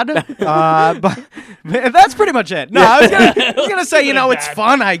bad, but that's pretty much it. No, I was gonna say, it's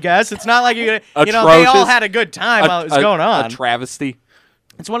fun. I guess it's not like they all had a good time while it was going on. A travesty.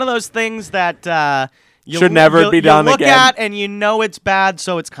 It's one of those things that should never be done again. You look at and it's bad,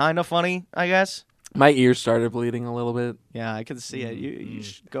 so it's kind of funny, I guess. My ears started bleeding a little bit. Yeah, I can see it. You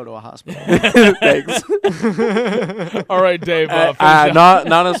should go to a hospital. Thanks. All right, Dave.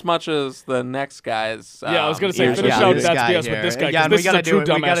 Not as much as the next guys. I was going to say, finish out That's BS with this guy. Yeah, this is a true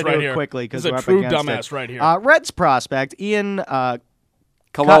dumbass right here. Quickly, this is a true dumbass right here. Reds prospect Ian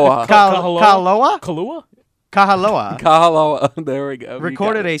Kahaloa. Kahaloa. There we go.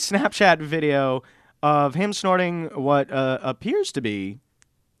 Recorded a Snapchat video of him snorting what appears to be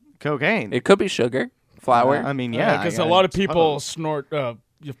cocaine. It could be sugar, flour. I mean, yeah. Because a lot of people snort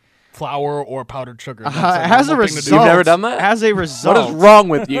flour or powdered sugar. As a result, you've never done that? As a result, what is wrong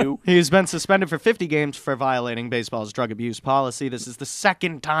with you? He's been suspended for 50 games for violating baseball's drug abuse policy. This is the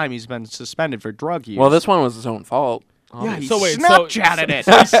second time he's been suspended for drug use. Well, this one was his own fault. Yeah, he Snapchatted it.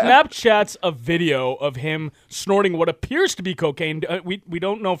 So he Snapchats a video of him snorting what appears to be cocaine. We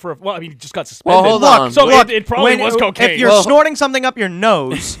don't know for he just got suspended. Well, hold on. So it probably was cocaine. If you're snorting something up your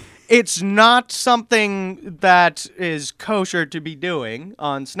nose, it's not something that is kosher to be doing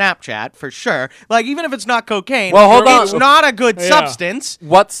on Snapchat, for sure. Like, even if it's not cocaine, it's not a good substance.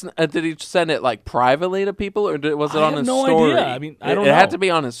 Did he send it, privately to people, or was it on his story? Idea. I mean, I don't know. It had to be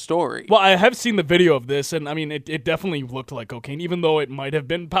on his story. Well, I have seen the video of this, and, I mean, it definitely looked like cocaine, even though it might have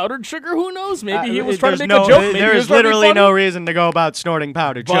been powdered sugar. Who knows? Maybe he was trying to make a joke. Maybe there is literally no reason to go about snorting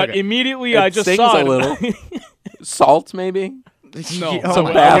powdered sugar. But immediately I just saw it. A little. Salt, maybe? No, so I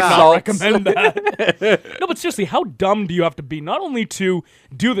would not recommend that. No, but seriously, how dumb do you have to be not only to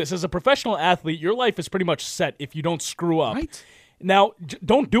do this as a professional athlete? Your life is pretty much set if you don't screw up. Right. Now,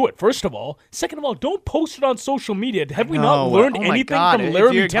 don't do it, first of all. Second of all, don't post it on social media. Have we not learned anything from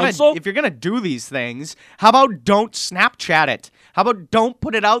Laramie Tunsil? If you're going to do these things, how about don't Snapchat it? How about don't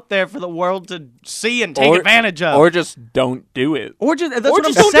put it out there for the world to see and take advantage of? Or just don't do it. That's what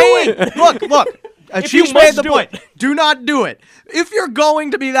I'm saying. Look. She made the point. Do not do it. If you're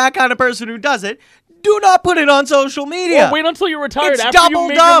going to be that kind of person who does it, Do not put it on social media. Well, wait until you're retired. It's after double you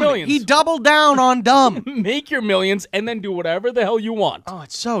make dumb. Your millions. He doubled down on dumb. Make your millions and then do whatever the hell you want. Oh,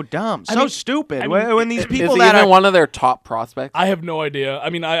 it's so dumb. I So mean, stupid. I mean, when these people is he that even are one of their top prospects? I have no idea. I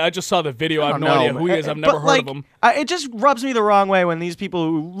mean, I just saw the video. I have don't no know. idea who he is. I've never But, heard of him. It just rubs me the wrong way when these people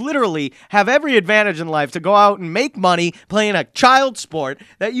who literally have every advantage in life to go out and make money playing a child sport,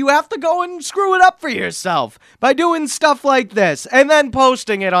 that you have to go and screw it up for yourself by doing stuff like this and then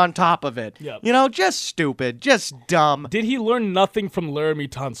posting it on top of it. Yep. You know, just stupid, just dumb. Did he learn nothing from Laramie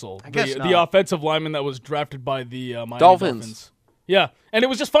Tunsil, guess the not. offensive lineman that was drafted by the Miami Dolphins? Yeah, and it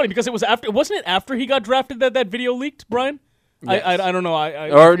was just funny because it was after. Wasn't it after he got drafted that video leaked, Brian? Yes. I don't know.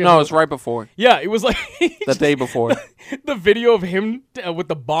 Or no, it's right before. Yeah, it was like The day before. the video of him with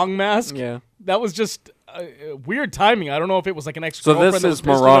the bong mask. Yeah. That was just weird timing. I don't know if it was like an So ex-girlfriend this that was is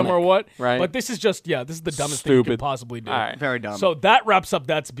pissed at him moronic, or what. right? But this is just, this is the dumbest thing you Stupid. could possibly do. All right. Very dumb. So that wraps up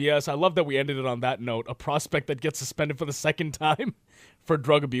That's BS. I love that we ended it on that note. A prospect that gets suspended for the second time for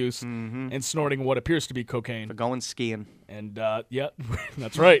drug abuse and snorting what appears to be cocaine. For going skiing. And, yeah,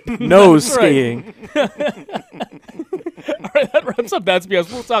 that's right. No That's right. skiing. All right, that wraps up That's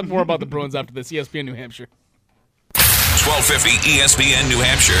BS. We'll talk more about the Bruins after this. ESPN New Hampshire. 1250 ESPN New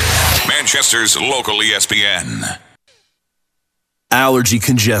Hampshire, Manchester's local ESPN. Allergy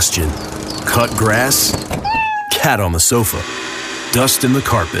congestion, cut grass, cat on the sofa, dust in the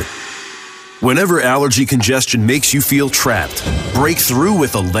carpet. Whenever allergy congestion makes you feel trapped, break through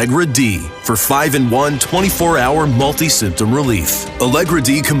with Allegra D for 5-in-1 24-hour multi-symptom relief. Allegra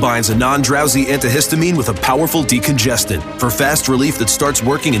D combines a non-drowsy antihistamine with a powerful decongestant for fast relief that starts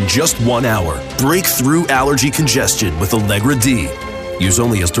working in just 1 hour. Break through allergy congestion with Allegra D. Use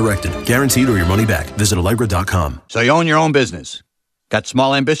only as directed. Guaranteed or your money back. Visit Allegra.com. So you own your own business. Got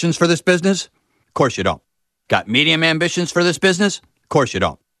small ambitions for this business? Of course you don't. Got medium ambitions for this business? Of course you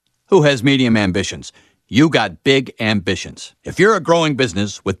don't. Who has medium ambitions? You got big ambitions. If you're a growing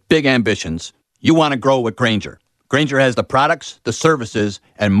business with big ambitions, you want to grow with Grainger. Grainger has the products, the services,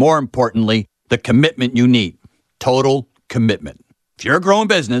 and more importantly, the commitment you need. Total commitment. If you're a growing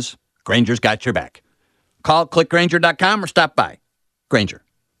business, Grainger's got your back. Call clickgrainger.com or stop by. Grainger,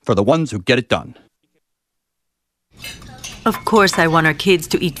 for the ones who get it done. Of course, I want our kids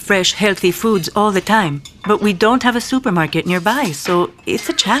to eat fresh, healthy foods all the time. But we don't have a supermarket nearby, so it's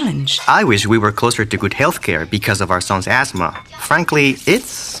a challenge. I wish we were closer to good health care because of our son's asthma. Frankly, it's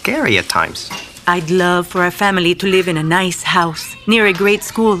scary at times. I'd love for our family to live in a nice house, near a great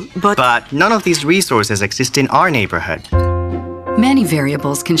school, but none of these resources exist in our neighborhood. Many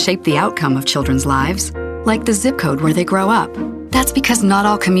variables can shape the outcome of children's lives, like the zip code where they grow up. That's because not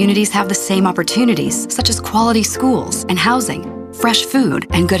all communities have the same opportunities, such as quality schools and housing, fresh food,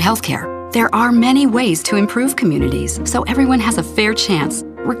 and good healthcare. There are many ways to improve communities, so everyone has a fair chance,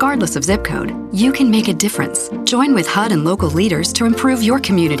 regardless of zip code. You can make a difference. Join with HUD and local leaders to improve your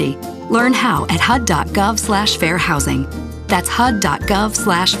community. Learn how at HUD.gov/fairhousing. That's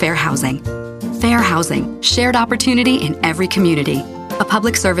HUD.gov/fairhousing. Fair housing, shared opportunity in every community. A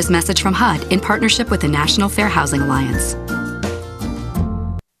public service message from HUD in partnership with the National Fair Housing Alliance.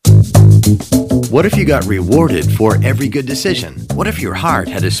 What if you got rewarded for every good decision? What if your heart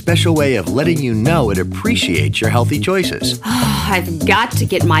had a special way of letting you know it appreciates your healthy choices? I've got to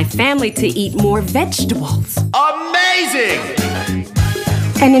get my family to eat more vegetables. Amazing!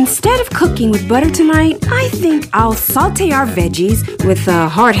 And instead of cooking with butter tonight, I think I'll saute our veggies with a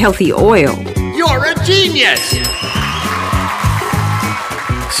heart-healthy oil. You're a genius!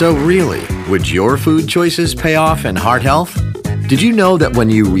 So really, would your food choices pay off in heart health? Did you know that when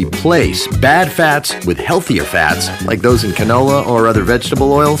you replace bad fats with healthier fats, like those in canola or other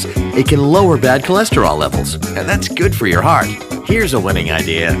vegetable oils, it can lower bad cholesterol levels, and that's good for your heart. Here's a winning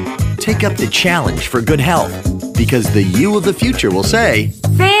idea. Take up the challenge for good health, because the you of the future will say,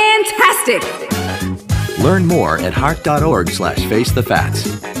 Fantastic! Learn more at heart.org/facethefats.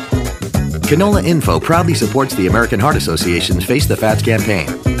 Canola Info proudly supports the American Heart Association's Face the Fats campaign.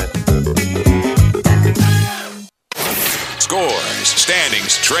 Scores,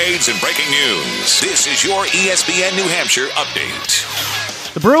 standings, trades, and breaking news. This is your ESPN New Hampshire update.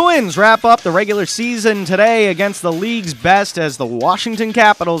 The Bruins wrap up the regular season today against the league's best as the Washington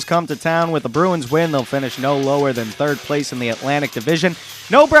Capitals come to town. With the Bruins win, they'll finish no lower than third place in the Atlantic Division.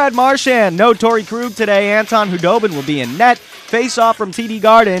 No Brad Marchand, no Torrey Krug today. Anton Hudobin will be in net. Face-off from TD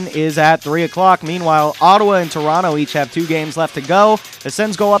Garden is at 3 o'clock. Meanwhile, Ottawa and Toronto each have 2 games left to go. The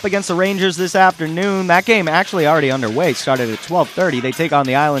Sens go up against the Rangers this afternoon. That game actually already underway. Started at 12:30. They take on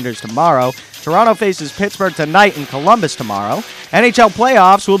the Islanders tomorrow. Toronto faces Pittsburgh tonight and Columbus tomorrow. NHL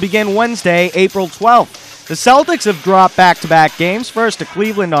playoffs will begin Wednesday, April 12th. The Celtics have dropped back-to-back games, first to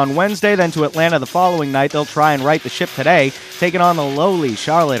Cleveland on Wednesday, then to Atlanta the following night. They'll try and right the ship today, taking on the lowly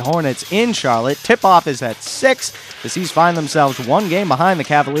Charlotte Hornets in Charlotte. Tip-off is at 6. The C's find themselves one game behind the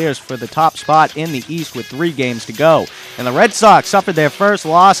Cavaliers for the top spot in the East with 3 games to go. And the Red Sox suffered their first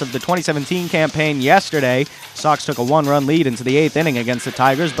loss of the 2017 campaign yesterday. Sox took a 1-run lead into the 8th inning against the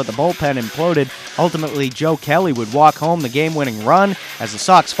Tigers, but the bullpen imploded. Ultimately, Joe Kelly would walk home the game-winning run as the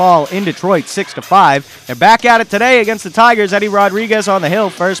Sox fall in Detroit 6-5. They're back at it today against the Tigers. Eddie Rodriguez on the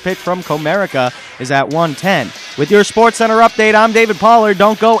hill. First pitch from Comerica is at 1:10. With your SportsCenter update, I'm David Pollard.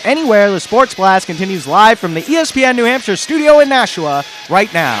 Don't go anywhere. The Sports Blast continues live from the ESPN New Hampshire studio in Nashua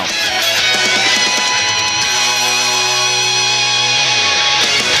right now.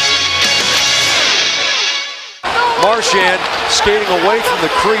 Marchand skating away from the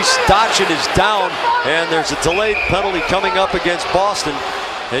crease. Dotchin is down, and there's a delayed penalty coming up against Boston.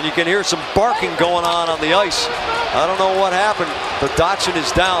 And you can hear some barking going on the ice. I don't know what happened, but Dotchin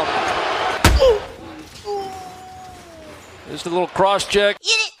is down. Just a little cross check.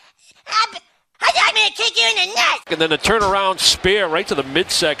 I'm going to kick you in the nuts. And then a turnaround spear right to the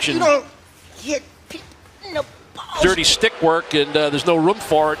midsection. You don't hit no balls. Dirty stick work, and there's no room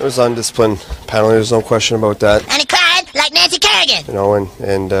for it. It was undisciplined penalty. There's no question about that. And he cried like Nancy Kerrigan. You know,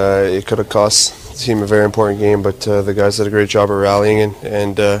 and it could have cost the team a very important game, but the guys did a great job of rallying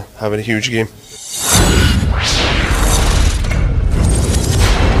and having a huge game.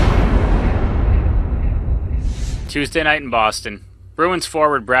 Tuesday night in Boston, Bruins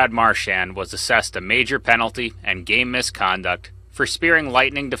forward Brad Marchand was assessed a major penalty and game misconduct for spearing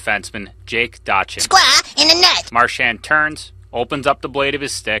Lightning defenseman Jake Dotchin. Square in the net. Marchand turns, opens up the blade of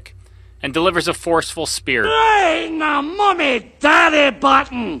his stick, and delivers a forceful spear. Hey, now, mommy, daddy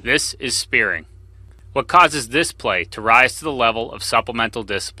button. This is spearing. What causes this play to rise to the level of supplemental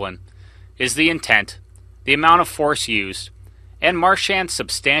discipline is the intent, the amount of force used, and Marchand's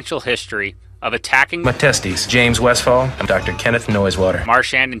substantial history of attacking my testes. James Westfall. I'm Dr. Kenneth Noisewater.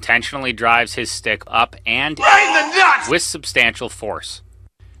 Marchand intentionally drives his stick up and right in the nuts with substantial force.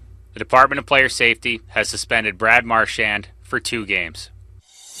 The Department of Player Safety has suspended Brad Marchand for 2 games.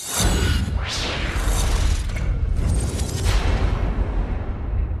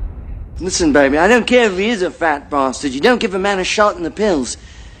 Listen, baby, I don't care if he is a fat bastard. You don't give a man a shot in the pills.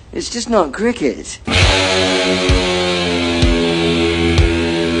 It's just not cricket.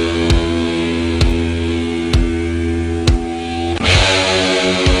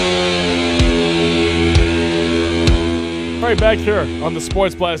 Right back here on the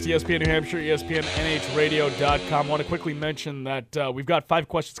Sports Blast, ESPN New Hampshire, ESPN-NHradio.com. I want to quickly mention that we've got 5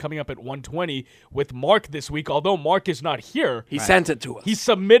 questions coming up at 1:20 with Mark this week. Although Mark is not here, he sent it to us. He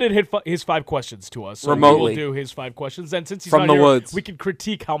submitted his 5 questions to us. So remotely. We will do his 5 questions. And since he's from not the here, woods, we can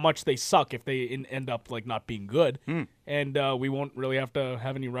critique how much they suck if they end up like not being good. And we won't really have to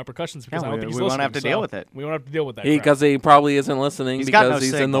have any repercussions because I don't think he's listening. We won't have to deal with it. We won't have to deal with that. Because he probably isn't listening because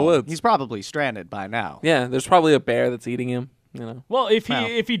he's in the woods. He's probably stranded by now. Yeah, there's probably a bear that's eating him. You know. Well, if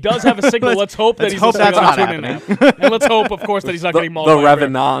he does have a signal, let's hope that he's listening on the TuneIn app. And let's hope, of course, that he's not getting mauled by the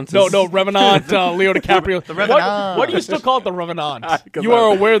Revenant. No, Revenant, Leo DiCaprio. The Revenant. Why do you still call it the Revenant? You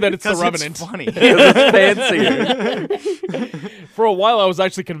are aware that it's the Revenant. It's funny. It's fancy. For a while, I was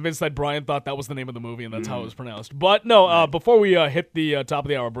actually convinced that Brian thought that was the name of the movie, and that's how it was pronounced. But no, before we hit the top of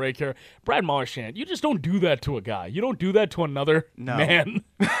the hour break here, Brad Marchand, you just don't do that to a guy. You don't do that to another man.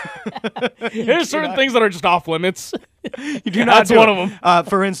 There's certain things that are just off limits. You do not. That's one of them.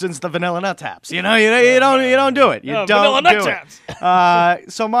 For instance, the vanilla nut taps. You don't do it. You don't vanilla nut do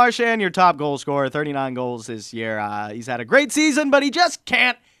taps. So Marchand, your top goal scorer, 39 goals this year. He's had a great season, but he just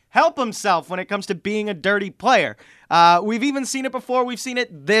can't help himself when it comes to being a dirty player. We've even seen it before. We've seen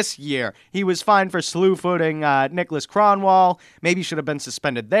it this year. He was fined for slew-footing Nicholas Kronwall. Maybe should have been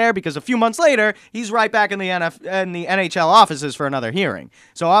suspended there because a few months later, he's right back in the NHL offices for another hearing.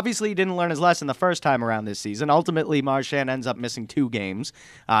 So obviously he didn't learn his lesson the first time around this season. Ultimately, Marchand ends up missing 2 games.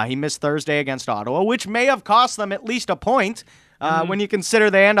 He missed Thursday against Ottawa, which may have cost them at least a point. When you consider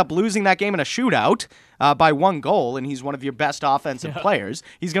they end up losing that game in a shootout by 1 goal, and he's one of your best offensive players.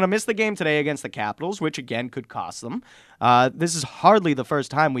 He's going to miss the game today against the Capitals, which, again, could cost them. This is hardly the first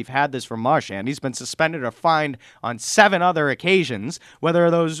time we've had this from Marchand. He's been suspended or fined on 7 other occasions,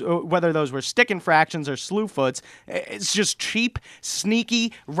 whether those were stick infractions or slew foots. It's just cheap,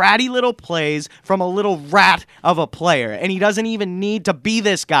 sneaky, ratty little plays from a little rat of a player, and he doesn't even need to be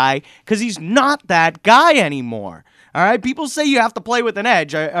this guy because he's not that guy anymore. All right, people say you have to play with an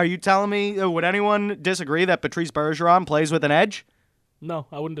edge. Are you telling me, would anyone disagree that Patrice Bergeron plays with an edge? No,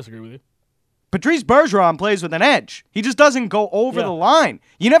 I wouldn't disagree with you. Patrice Bergeron plays with an edge. He just doesn't go over the line.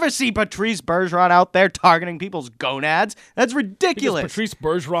 You never see Patrice Bergeron out there targeting people's gonads. That's ridiculous. Because Patrice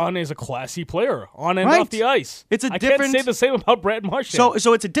Bergeron is a classy player on and off the ice. I can't say the same about Brad Marchand.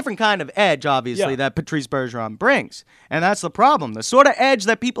 So it's a different kind of edge, obviously, that Patrice Bergeron brings. And that's the problem. The sort of edge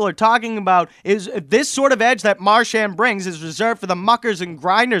that people are talking about is this sort of edge that Marchand brings is reserved for the muckers and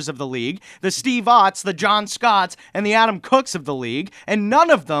grinders of the league, the Steve Otts, the John Scotts, and the Adam Cooks of the league, and none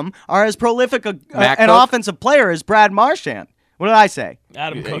of them are as prolific an offensive player as Brad Marchand. What did I say?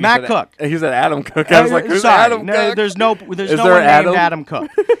 Adam Cook. Matt Cook. He said Adam Cook. I was like, who's sorry, Adam Cook? There's no one named Adam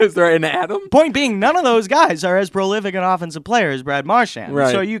Cook. Is there an Adam? Point being, none of those guys are as prolific an offensive player as Brad Marchand.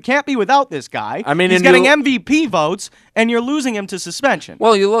 Right. So you can't be without this guy. I mean, he's getting MVP votes, and you're losing him to suspension.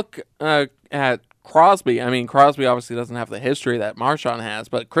 Well, you look at Crosby. I mean, Crosby obviously doesn't have the history that Marchand has,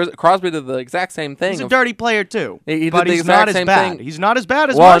 but Crosby did the exact same thing. He's a dirty player, too. But he's not as bad. He's not as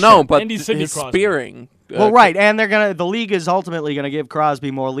bad as Marchand. Marchand. No, but his spearing. Well, right, and the league is ultimately going to give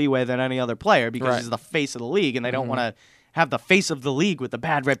Crosby more leeway than any other player because he's the face of the league, and they don't want to have the face of the league with a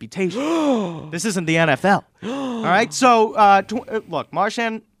bad reputation. This isn't the NFL. All right, so look,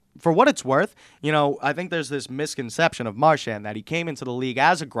 Marchand, for what it's worth, I think there's this misconception of Marchand that he came into the league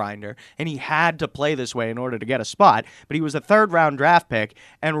as a grinder and he had to play this way in order to get a spot, but he was a third-round draft pick,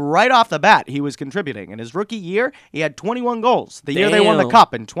 and right off the bat, he was contributing. In his rookie year, he had 21 goals. The year they won the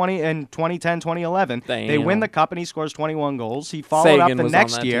Cup in 2010, 2011, they win the Cup and he scores 21 goals. He followed up the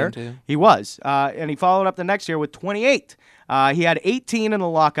next year. He was, and he followed up the next year with 28. He had 18 in the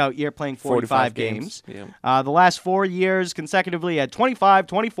lockout year, playing 45 games. Yeah. The last 4 years consecutively, he had 25,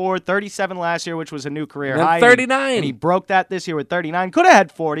 24, 37 last year, which was a new career high. 39. And he broke that this year with 39. Could have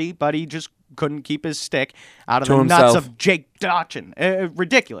had 40, but he just couldn't keep his stick out of the nuts of Jake Dotchin.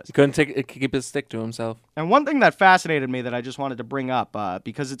 Ridiculous. He couldn't keep his stick to himself. And one thing that fascinated me that I just wanted to bring up,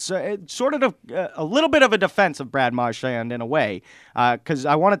 because it's sort of a little bit of a defense of Brad Marchand in a way, because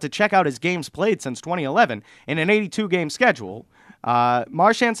I wanted to check out his games played since 2011 in an 82-game schedule.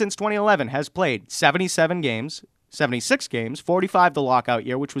 Marchand since 2011 has played 77 games, 76 games, 45 the lockout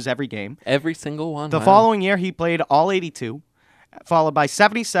year, which was every game. Every single one. The following year, he played all 82, followed by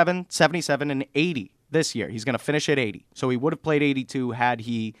 77, 77, and 80 this year. He's going to finish at 80. So he would have played 82 had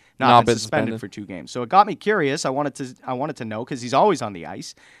he not been suspended for 2 games. So it got me curious. I wanted to know, because he's always on the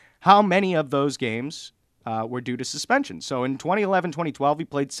ice, how many of those games were due to suspension. So in 2011-2012, he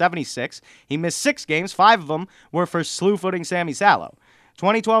played 76. He missed 6 games. 5 of them were for slew-footing Sammy Salo.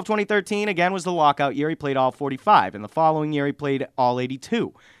 2012-2013, again, was the lockout year. He played all 45. And the following year, he played all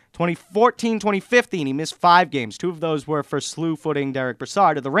 82. 2014-2015, he missed 5 games. 2 of those were for slew-footing Derek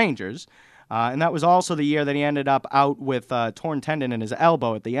Brassard of the Rangers. And that was also the year that he ended up out with torn tendon in his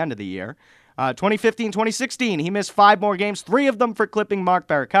elbow at the end of the year. 2015-2016, he missed 5 more games, 3 of them for clipping Mark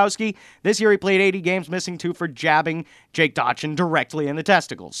Barakowski. This year he played 80 games, missing 2 for jabbing Jake Dotchin directly in the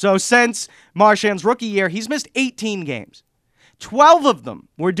testicles. So since Marchand's rookie year, he's missed 18 games. 12 of them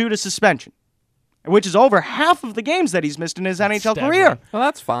were due to suspension, which is over half of the games that he's missed in his NHL career. Well,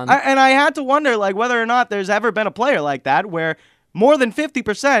 that's fun. And I had to wonder, whether or not there's ever been a player like that where more than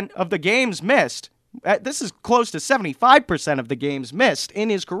 50% of the games missed, this is close to 75% of the games missed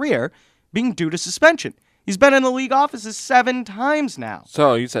in his career, being due to suspension. He's been in the league offices 7 times now.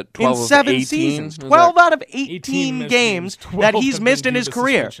 So you said 12 in of 7 18? seasons. 12 out of 18 games that he's missed in his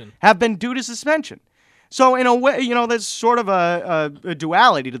career have been due to suspension. So in a way, there's sort of a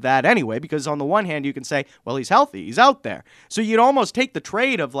duality to that anyway, because on the one hand, you can say, well, he's healthy, he's out there. So you'd almost take the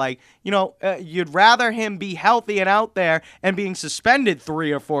trade of you'd rather him be healthy and out there and being suspended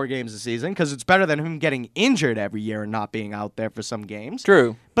 3 or 4 games a season, because it's better than him getting injured every year and not being out there for some games.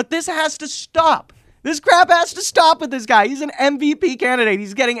 True. But this has to stop. This crap has to stop with this guy. He's an MVP candidate.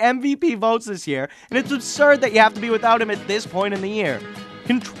 He's getting MVP votes this year, and it's absurd that you have to be without him at this point in the year.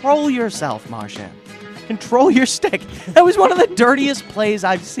 Control yourself, Marchand. Control your stick. That was one of the dirtiest plays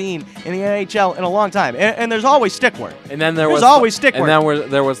I've seen in the NHL in a long time. And there's always stick work. And then there was always stick work. And then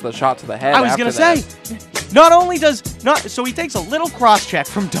there was the shot to the head. I was going to say, so he takes a little cross check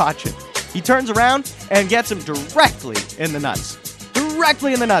from Dotchin. He turns around and gets him directly in the nuts.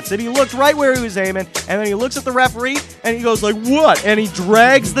 Directly in the nuts. And he looked right where he was aiming. And then he looks at the referee and he goes what? And he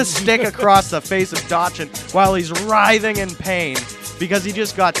drags the stick across the face of Dotchin while he's writhing in pain because he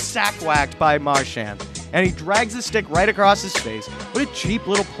just got sack-whacked by Marchand. And he drags the stick right across his face. What a cheap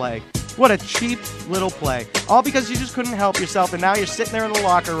little play. What a cheap little play. All because you just couldn't help yourself, and now you're sitting there in the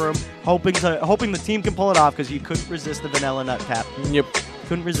locker room hoping the team can pull it off because you couldn't resist the vanilla nut tap. Yep.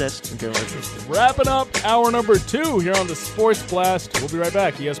 Couldn't resist. Wrapping up hour number 2 here on the Sports Blast. We'll be right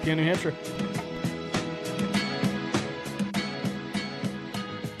back. ESPN New Hampshire.